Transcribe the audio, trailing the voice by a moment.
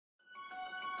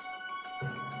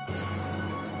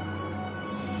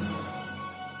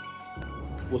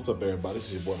What's up, everybody?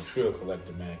 This is your boy, Trio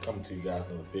Collector, man. Coming to you guys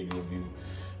with another figure review.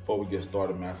 Before we get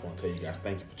started, man, I just want to tell you guys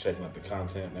thank you for checking out the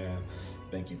content, man.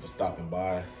 Thank you for stopping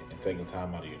by and taking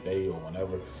time out of your day or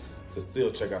whenever to still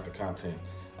check out the content.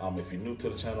 If you're new to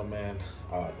the channel, man,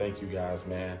 thank you guys,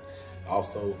 man.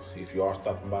 Also, if you are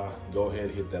stopping by, go ahead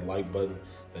and hit that like button,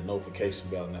 the notification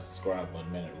bell, and that subscribe button,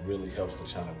 man. It really helps the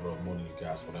channel grow more than you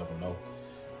guys would ever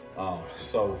know.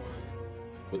 So,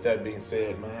 with that being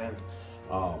said, man,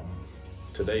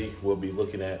 today we'll be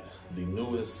looking at the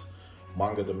newest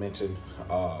manga dimension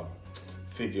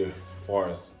figure as far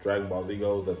as Dragon Ball Z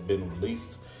goes that's been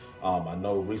released. I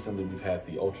know recently we've had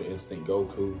the Ultra Instinct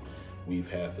Goku,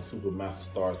 we've had the Super Master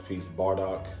Stars piece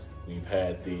Bardock, we've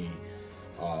had the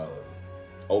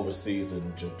overseas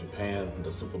in Japan,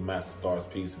 the Super Master Stars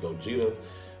piece Vegeta.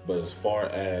 But as far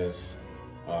as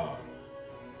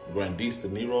Grandista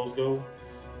Neros go,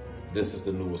 this is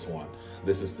the newest one.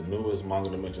 This is the newest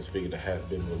Manga Dimensions figure that has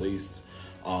been released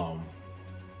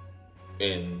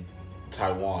in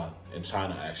Taiwan, in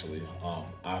China actually.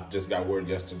 I just got word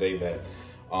yesterday that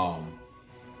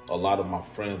a lot of my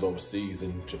friends overseas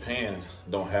in Japan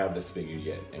don't have this figure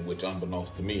yet, and which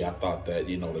unbeknownst to me, I thought that,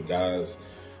 you know, the guys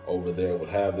over there would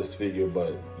have this figure,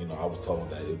 but, you know, I was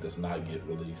told that it does not get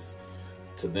released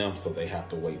to them, so they have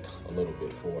to wait a little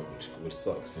bit for it, which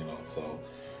sucks, you know. So,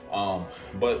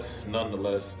 but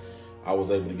nonetheless, I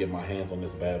was able to get my hands on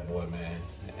this bad boy, man,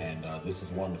 and this is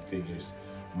one of the figures,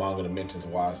 Manga Dimensions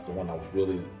wise, the one I was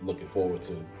really looking forward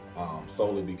to,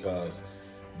 solely because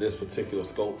this particular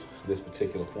sculpt, this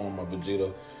particular form of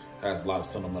Vegeta has a lot of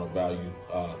sentimental value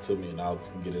to me, and I'll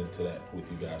get into that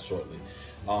with you guys shortly.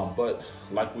 But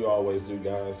like we always do,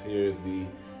 guys, here's the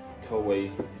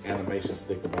Toei animation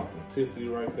stick of authenticity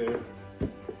right there.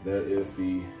 There is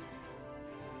the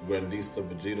Grandista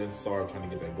Vegeta. Sorry, I'm trying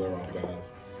to get that glare off, guys.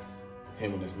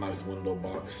 Him in this nice window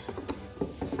box.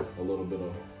 A little bit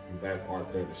of back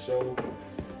art there to show.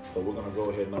 So we're gonna go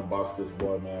ahead and unbox this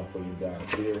boy, man, for you guys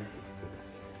here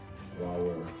while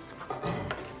we're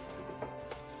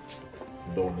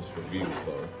doing this review.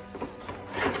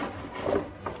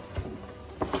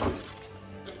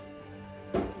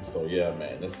 So yeah,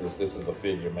 man, this is a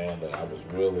figure, man, that I was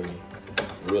really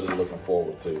looking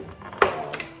forward to.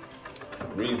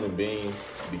 Reason being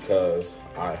because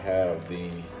I have the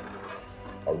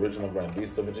original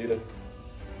Grandista Vegeta.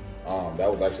 That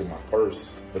was actually my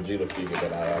first Vegeta figure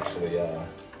that I actually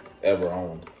ever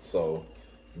owned. So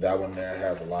that one there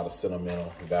has a lot of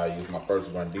sentimental value. My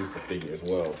first Grandista figure as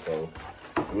well. So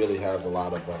it really has a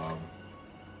lot of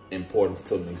importance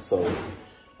to me. So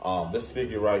this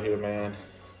figure right here, man,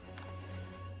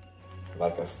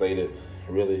 like I stated,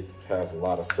 really has a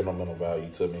lot of sentimental value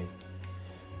to me.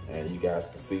 And you guys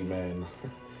can see, man,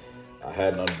 I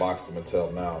hadn't unboxed him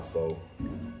until now, so,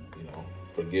 you know,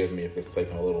 forgive me if it's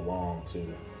taking a little long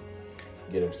to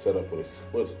get him set up with his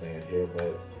foot stand here,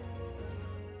 but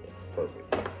yeah,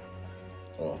 perfect.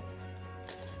 Well,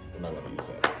 we're not gonna use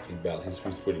that.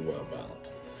 He's pretty well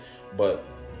balanced. But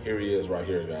here he is right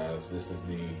here, guys. This is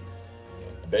the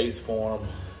base form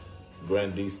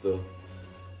Grandista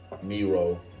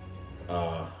Nero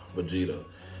Vegeta.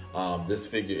 This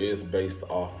figure is based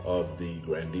off of the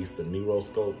Grandista Nero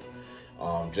sculpt.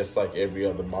 Just like every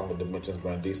other Manga Dimensions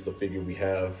Grandista figure we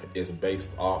have, is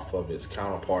based off of its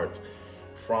counterpart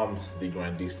from the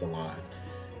Grandista line.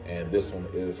 And this one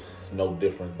is no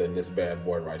different than this bad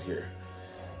boy right here.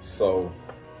 So,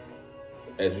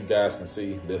 as you guys can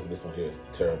see, this one here is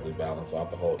terribly balanced, so I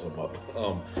have to hold him up.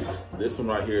 This one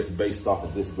right here is based off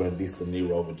of this Grandista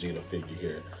Nero Vegeta figure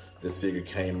here. This figure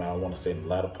came out, I want to say, in the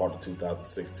latter part of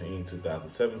 2016,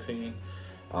 2017.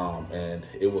 And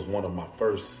it was one of my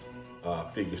first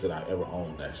figures that I ever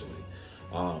owned, actually.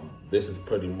 This is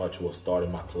pretty much what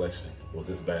started my collection, was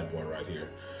this bad boy right here.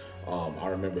 I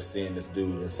remember seeing this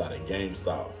dude inside a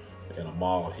GameStop in a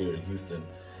mall here in Houston,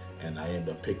 and I ended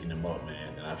up picking him up,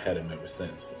 man, and I've had him ever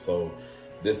since. So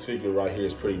this figure right here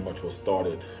is pretty much what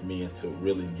started me into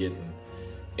really getting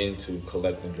into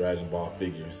collecting Dragon Ball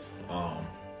figures.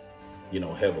 You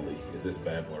know, heavily, is this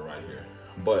bad boy right here.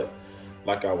 But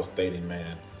like I was stating,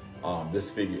 man,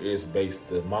 this figure is based,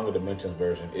 the Manga Dimensions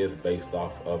version is based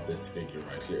off of this figure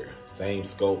right here. Same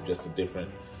scope, just a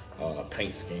different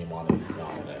paint scheme on it and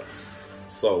all that.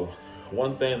 So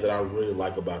one thing that I really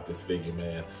like about this figure,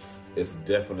 man, is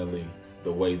definitely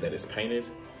the way that it's painted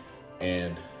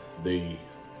and the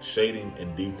shading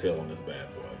and detail on this bad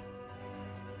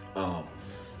boy.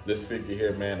 This figure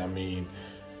here, man, I mean,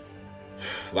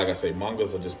 like I say,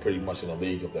 mangas are just pretty much in a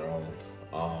league of their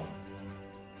own.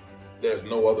 There's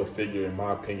no other figure, in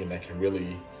my opinion, that can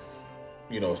really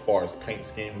you know, as far as paint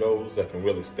scheme goes, that can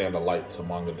really stand a light to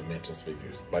Manga Dimensions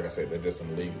figures. Like I said, they're just in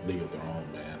a league of their own,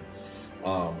 man.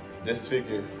 This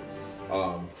figure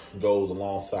goes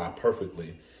alongside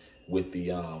perfectly with the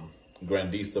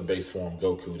Grandista base form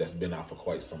Goku that's been out for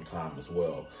quite some time as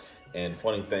well. And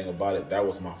funny thing about it, that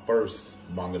was my first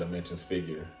Manga Dimensions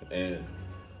figure. And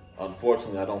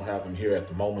unfortunately, I don't have him here at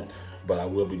the moment, but I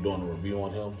will be doing a review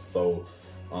on him. So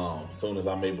as soon as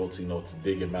I'm able to, you know, to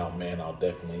dig him out, man, I'll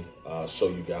definitely show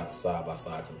you guys a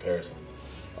side-by-side comparison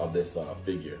of this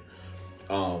figure.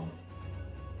 Another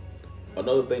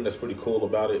thing that's pretty cool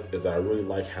about it is I really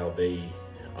like how they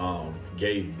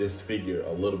gave this figure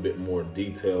a little bit more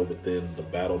detail within the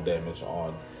battle damage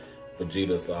on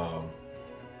Vegeta's,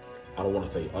 I don't want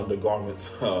to say undergarments,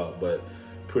 but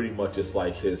pretty much it's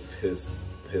like his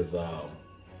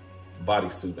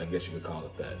bodysuit, I guess you could call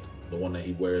it that. The one that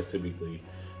he wears typically,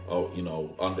 you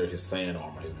know, under his sand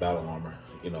armor, his battle armor,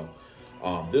 you know.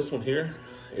 This one here,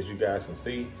 as you guys can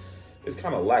see, it's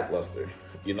kind of lackluster.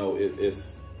 You know,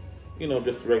 it's, you know,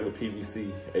 just a regular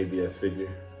PVC ABS figure,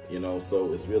 you know,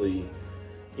 so it's really,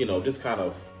 you know, just kind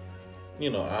of,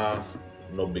 you know,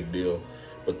 no big deal.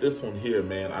 But this one here,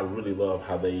 man, I really love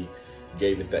how they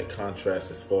gave it that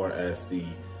contrast as far as the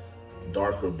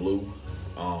darker blue.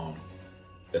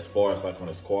 As far as like on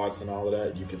his quads and all of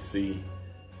that, you can see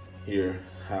here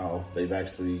how they've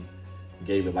actually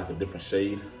gave it like a different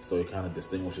shade, so it kind of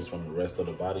distinguishes from the rest of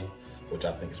the body, which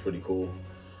I think is pretty cool.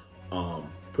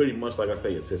 Pretty much, like I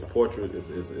say, it's his portrait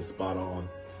is spot on.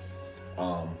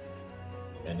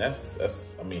 And that's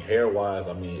I mean, hair wise,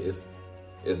 I mean,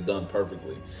 it's done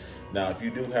perfectly. Now, if you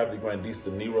do have the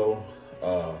Grandista Nero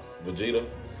Vegeta,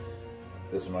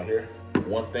 this one right here,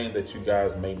 one thing that you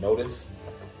guys may notice,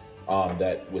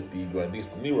 that with the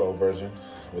Grandista Nero version,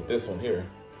 with this one here,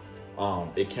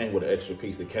 it came with an extra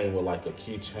piece. It came with like a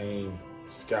keychain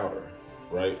scouter,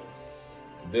 right?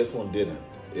 This one didn't.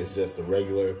 It's just a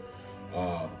regular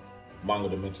Manga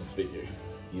Dimensions figure,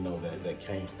 you know, that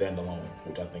came standalone,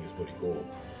 which I think is pretty cool.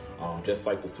 Just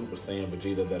like the Super Saiyan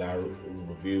Vegeta that I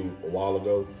reviewed a while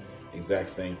ago, exact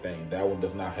same thing. That one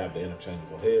does not have the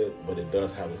interchangeable head, but it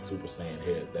does have the Super Saiyan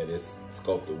head that is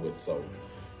sculpted with. So,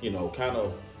 you know, kind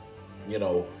of, you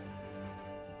know,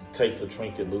 takes a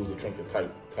trinket, lose a trinket type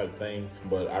thing.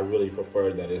 But I really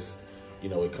prefer that it's, you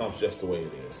know, it comes just the way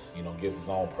it is, you know, gives its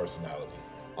own personality.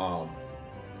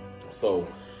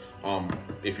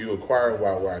 If you inquire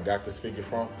where I got this figure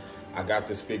from, I got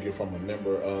this figure from a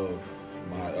member of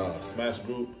my Smash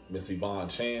group, Miss Yvonne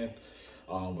Chan,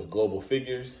 with Global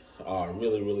Figures.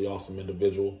 Really awesome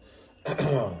individual.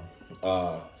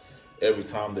 Every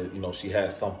time that, you know, she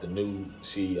has something new,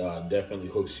 she definitely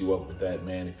hooks you up with that,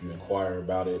 man, if you inquire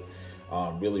about it.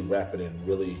 Really rapid and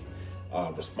really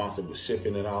responsive with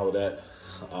shipping and all of that.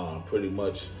 Pretty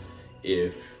much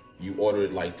if you order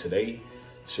it like today,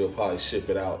 she'll probably ship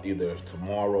it out either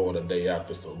tomorrow or the day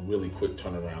after, so really quick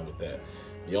turnaround with that.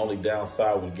 The only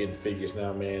downside with getting figures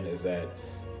now, man, is that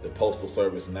the postal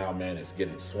service now, man, is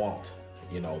getting swamped.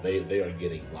 You know, they are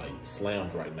getting like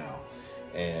slammed right now.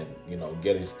 And, you know,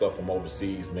 getting stuff from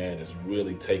overseas, man, is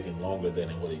really taking longer than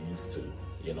what it used to,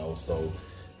 you know, so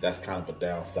that's kind of a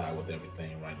downside with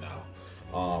everything right now.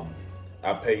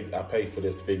 I paid for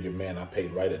this figure, man. I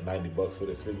paid right at 90 bucks for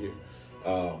this figure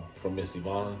from Miss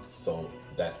Yvonne, so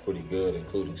that's pretty good,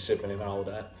 including shipping and all of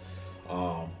that.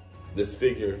 This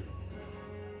figure,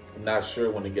 I'm not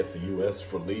sure when it gets a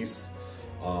US release,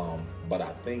 but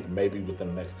I think maybe within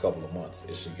the next couple of months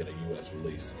it should get a US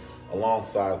release,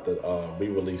 alongside the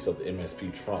re-release of the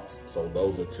MSP Trunks. So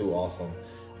those are two awesome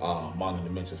Manga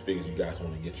Dimensions figures you guys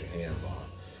want to get your hands on.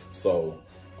 So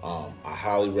I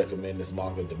highly recommend this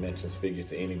Manga Dimensions figure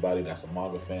to anybody that's a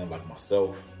manga fan like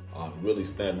myself. Really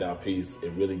standout piece.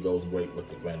 It really goes great with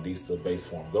the Grandista base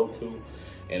form Goku.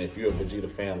 And if you're a Vegeta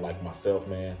fan like myself,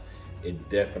 man, it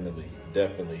definitely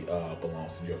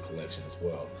belongs in your collection as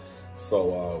well.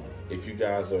 So if you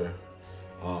guys are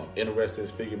interested in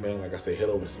this figure, man, like I said, head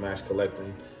over to Smash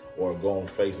Collecting or go on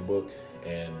Facebook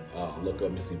and look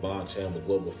up Miss Yvonne Chan with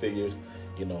Global Figures.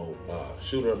 You know,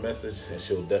 shoot her a message and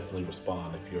she'll definitely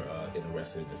respond if you're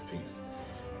interested in this piece.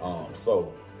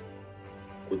 So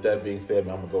with that being said,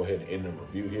 man, I'm gonna go ahead and end the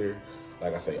review here.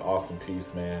 Like I say, awesome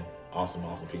piece, man. Awesome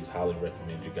piece. Highly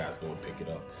recommend you guys go and pick it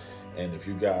up. And if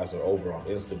you guys are over on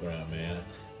Instagram, man,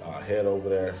 head over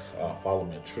there, follow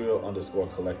me at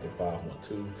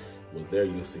Trill_Collector512. Well, there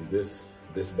you'll see this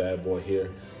bad boy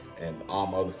here and all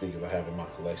my other figures I have in my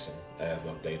collection as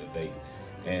of day to date.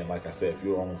 And like I said, if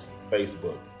you're on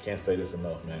Facebook, can't say this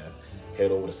enough, man,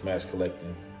 head over to Smash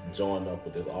Collecting, join up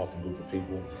with this awesome group of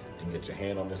people and get your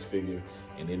hand on this figure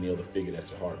and any other figure that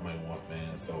your heart might want,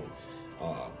 man. So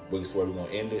We're where we're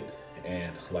gonna end it.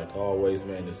 And like always,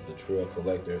 man, this is the Trill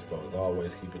Collector. So as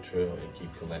always, keep it trill and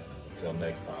keep collecting. Until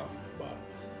next time, bye.